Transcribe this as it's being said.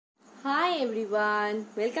Everyone,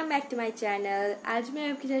 welcome back to my channel. आज मैं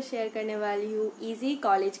आपके साथ शेयर करने वाली हूँ easy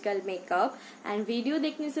college girl makeup. And video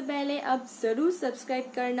देखने से पहले अब जरूर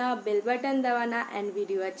सब्सक्राइब करना, बेल बटन दबाना एंड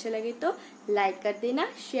वीडियो अच्छा लगे तो लाइक कर देना,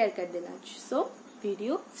 शेयर कर देना। सो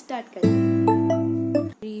वीडियो स्टार्ट करते हैं।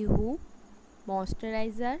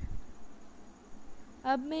 मॉइस्चराइजर।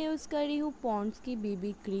 अब मैं यूज़ कर रही हूँ पॉन्ड्स की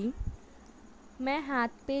बीबी क्रीम। मैं हाथ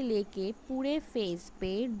पे लेके पूरे फेस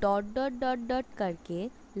पे डॉट डॉट डॉट डॉट करके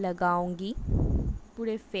लगाऊंगी,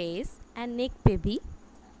 पूरे फेस एंड नेक पे भी।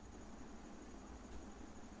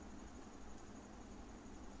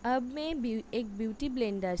 अब मैं एक ब्यूटी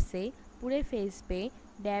ब्लेंडर से पूरे फेस पे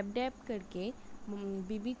डैब डैब करके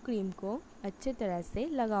बीबी क्रीम को अच्छे तरह से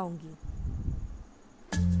लगाऊंगी।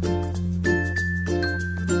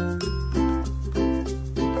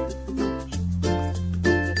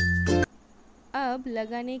 अब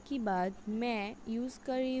लगाने के बाद मैं यूज़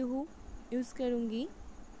करूँगी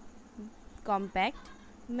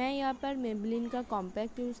कॉम्पैक्ट। मैं यहाँ पर मेबेलिन का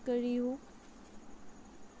कॉम्पैक्ट यूज़ कर रही हूँ।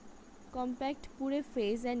 कॉम्पैक्ट पूरे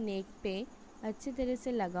फेस एंड नेक पे अच्छे तरह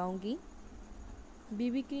से लगाऊंगी।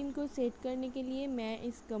 बीबी क्रीम को सेट करने के लिए मैं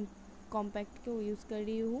इस कॉम्पैक्ट को यूज़ कर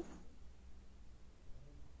रही हूँ।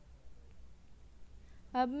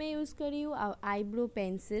 अब मैं यूज़ कर रही हूँ आईब्रो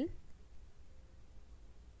पेंसिल।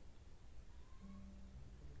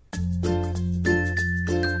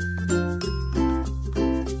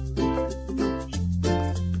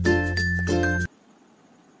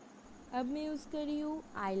 अब मैं यूज़ कर रही हूँ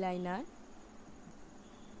आईलाइनर।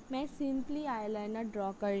 मैं सिंपली आईलाइनर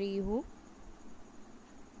ड्रॉ कर रही हूँ,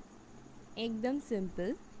 एकदम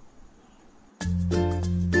सिंपल।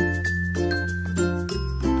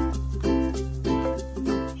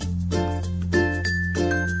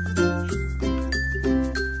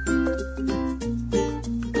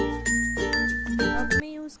 अब मैं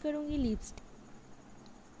यूज़ करूँगी लिपस्टिक।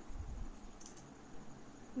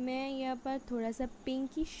 मैं यहाँ पर थोड़ा सा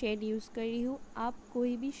पिंकी शेड यूज़ कर रही हूँ, आप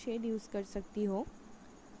कोई भी शेड यूज़ कर सकती हो।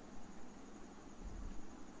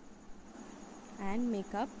 And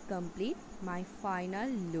makeup complete, my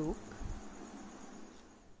final look.